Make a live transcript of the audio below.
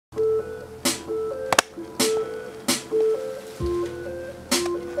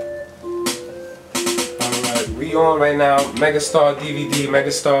We on right now, Megastar DVD,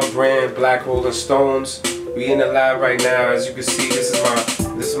 Megastar brand, Black Rolling Stones. We in the lab right now. As you can see, this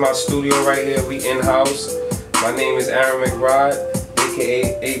is my studio right here. We in-house. My name is Aaron McBride,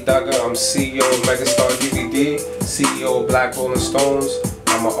 aka A-Thugga. I'm CEO of Megastar DVD, CEO of Black Rolling Stones.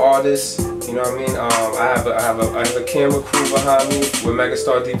 I'm an artist, you know what I mean? I have a camera crew behind me with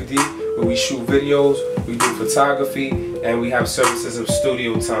Megastar DVD, where we shoot videos, we do photography, and we have services of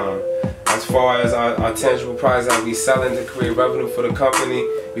studio time. As far as our tangible products that we selling to create revenue for the company,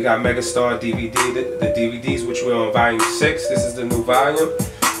 we got Megastar DVD, the DVDs, which we're on volume 6. This is the new volume.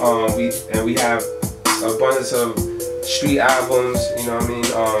 We have abundance of street albums, you know what I mean,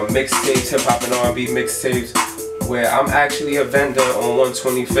 mixtapes, hip hop and R&B mixtapes, where I'm actually a vendor on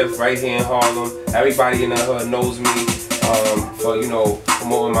 125th right here in Harlem. Everybody in the hood knows me for, you know,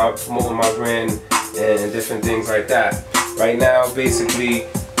 promoting my brand and different things like that. Right now, basically,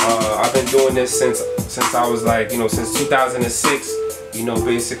 I've been doing this since I was like, you know, since 2006. You know,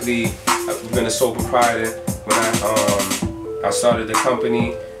 basically, I've been a sole proprietor when I started the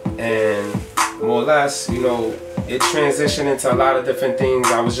company, and more or less, you know, it transitioned into a lot of different things.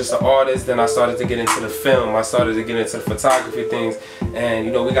 I was just an artist, then I started to get into the film, I started to get into the photography things, and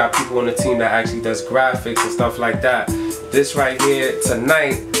you know, we got people on the team that actually does graphics and stuff like that. This right here,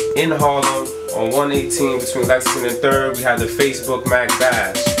 tonight, in Harlem, on 118 between Lexington and 3rd, we had the Facebook Mac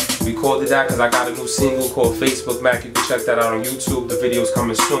Bash. We called it that because I got a new single called Facebook Mac. You can check that out on YouTube. The video's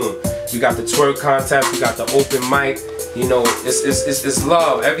coming soon. We got the twerk contest. We got the open mic. You know, it's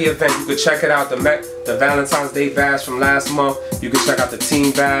love. Every event, you can check it out. The Valentine's Day Bash from last month. You can check out the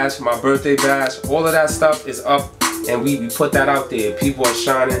Team Bash, my birthday bash. All of that stuff is up, and we put that out there. People are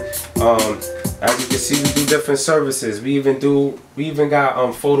shining. As you can see, we do different services. We even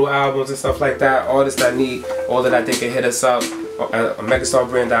got photo albums and stuff like that. Artists that need all of that, they can hit us up at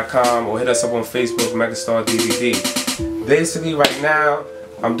megastarbrand.com or hit us up on Facebook, Megastar DVD. Basically, right now,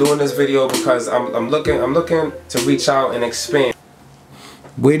 I'm doing this video because I'm looking to reach out and expand.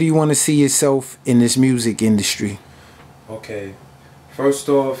 Where do you want to see yourself in this music industry? Okay, first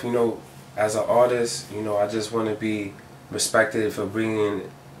off, you know, as an artist, you know, I just want to be respected for bringing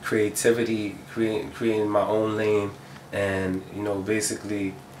creativity, creating my own lane, and you know,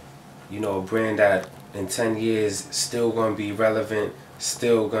 basically, you know, a brand that in 10 years still gonna be relevant,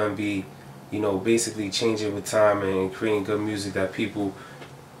 still gonna be, you know, basically changing with time and creating good music that people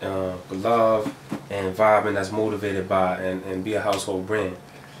love and vibe and that's motivated by, and be a household brand.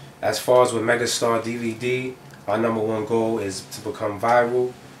 As far as with Megastar DVD, our #1 goal is to become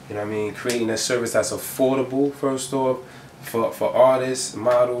viral. You know what I mean? Creating a service that's affordable, first off, for artists,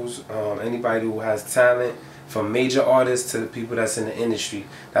 models, anybody who has talent, from major artists to the people that's in the industry.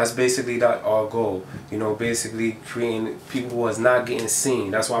 That's basically our goal. You know, basically creating people who is not getting seen.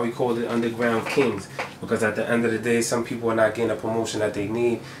 That's why we call it Underground Kings, because at the end of the day, some people are not getting the promotion that they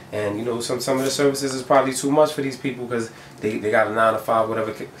need, and you know, some of the services is probably too much for these people because they got a 9 to 5,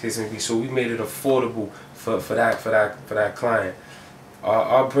 whatever case may be. So we made it affordable for that client.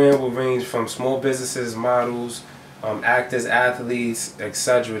 Our brand will range from small businesses, models, actors, athletes,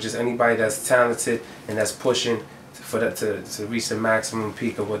 etc. Just anybody that's talented and that's pushing for that to reach the maximum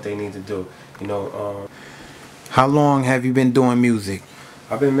peak of what they need to do. You know. How long have you been doing music?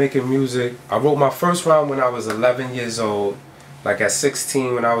 I've been making music. I wrote my first rhyme when I was 11 years old. Like at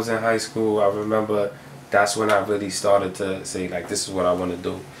 16, when I was in high school, I remember that's when I really started to say, like, this is what I want to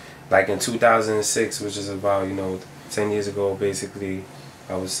do. Like in 2006, which is about, you know, 10 years ago, basically,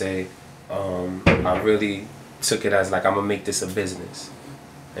 I would say, I really took it as like, I'm gonna make this a business,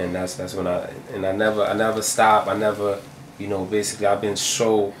 and that's when I never stopped. I never, you know, basically I've been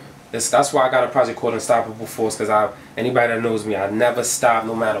so, that's why I got a project called Unstoppable Force, because anybody that knows me, I never stopped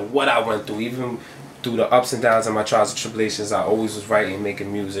no matter what I went through, even through the ups and downs and my trials and tribulations. I always was writing,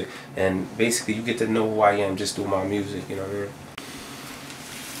 making music, and basically you get to know who I am just through my music, you know what I mean?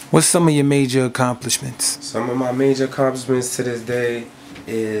 What's some of your major accomplishments? Some of my major accomplishments to this day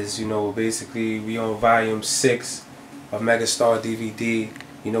is, you know, basically we on volume 6 of Megastar DVD.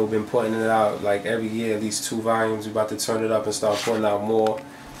 You know, been putting it out like every year, at least 2 volumes. We about to turn it up and start putting out more.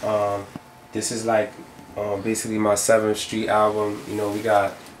 This is like basically my 7th Street album. You know, we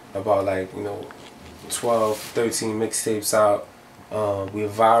got about like, you know, 12, 13 mixtapes out. We're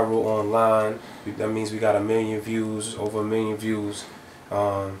viral online. That means we got 1 million views, over 1 million views.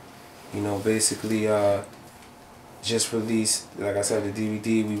 You know, basically just released, like I said, the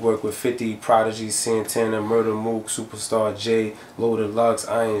DVD. We work with 50 prodigies: Santana, Murder Mook, Superstar J, Loaded Lux,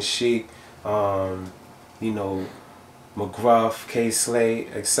 Iron Sheik, you know, McGruff, K Slay,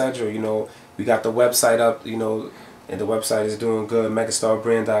 etc. You know, we got the website up, you know, and the website is doing good,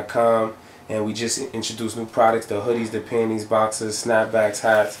 megastarbrand.com. and we just introduced new products, the hoodies, the panties, boxers, snapbacks,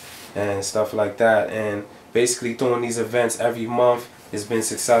 hats, and stuff like that. And basically doing these events every month, it's been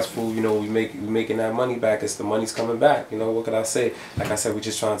successful. You know, we making that money back. It's the money's coming back. You know, what could I say? Like I said, we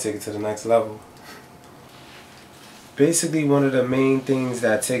just trying to take it to the next level. Basically, one of the main things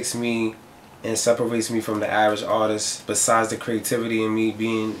that takes me and separates me from the average artist, besides the creativity and me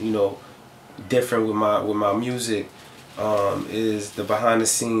being, you know, different with my music, is the behind the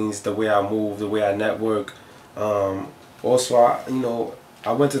scenes, the way I move, the way I network. Also, I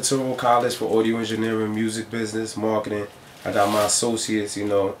went to Touro College for audio engineering, music business, marketing. I got my associates. You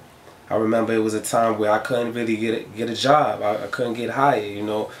know, I remember it was a time where I couldn't really get a job. I couldn't get hired. You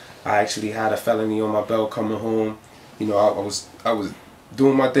know, I actually had a felony on my belt coming home. You know, I was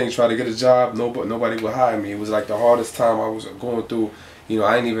doing my thing, trying to get a job. Nobody would hire me. It was like the hardest time I was going through. You know,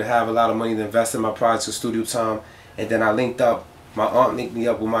 I didn't even have a lot of money to invest in my projects or studio time. And then I linked up. My aunt linked me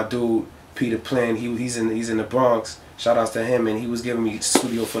up with my dude Peter Plin. He's in the Bronx. Shout outs to him, and he was giving me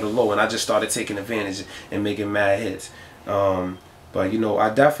studio for the low, and I just started taking advantage and making mad hits. But you know, I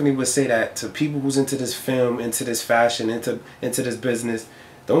definitely would say that to people who's into this film, into this fashion, into this business.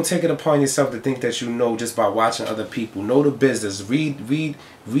 Don't take it upon yourself to think that you know just by watching other people. Know the business. Read the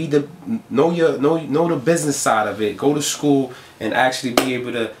know the business side of it. Go to school and actually be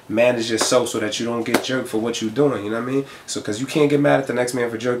able to manage yourself so that you don't get jerked for what you're doing. You know what I mean? So, because you can't get mad at the next man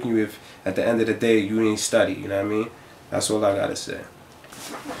for jerking you if at the end of the day you ain't study. You know what I mean? That's all I gotta say.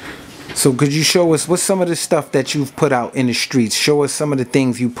 So could you show us what's some of the stuff that you've put out in the streets? Show us some of the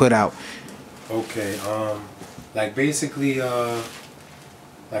things you put out. Okay. Like basically,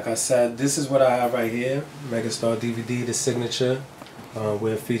 like I said, this is what I have right here. Megastar DVD, the signature,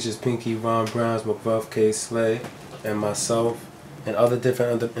 where it features Pinky, Ron Browns, McBuff, K. Slay, and myself, and other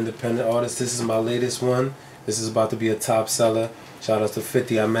different independent artists. This is my latest one. This is about to be a top seller. Shout out to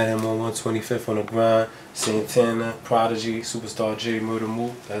 50. I met him on 125th on the grind. Santana, Prodigy, Superstar J, Murder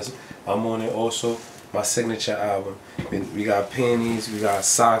Move. I'm on it also. My signature album. We got panties, we got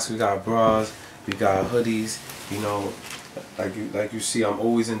socks, we got bras, we got hoodies. You know, like you see, I'm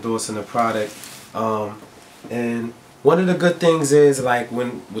always endorsing the product. And one of the good things is, like,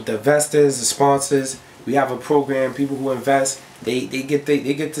 with the investors, the sponsors, we have a program. People who invest, they get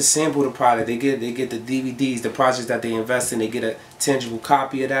to sample the product. They get the DVDs, the projects that they invest in. They get a tangible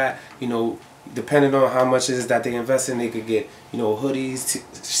copy of that. You know, depending on how much it is that they invest in, they could get, you know, hoodies,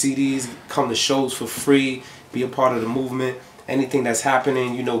 CDs, come to shows for free, be a part of the movement. Anything that's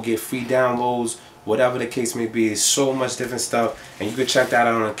happening, you know, get free downloads. Whatever the case may be, it's so much different stuff, and you can check that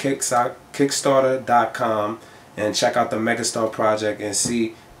out on Kickstarter.com and check out the Megastar project and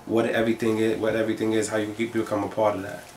see what everything is, how you can become a part of that.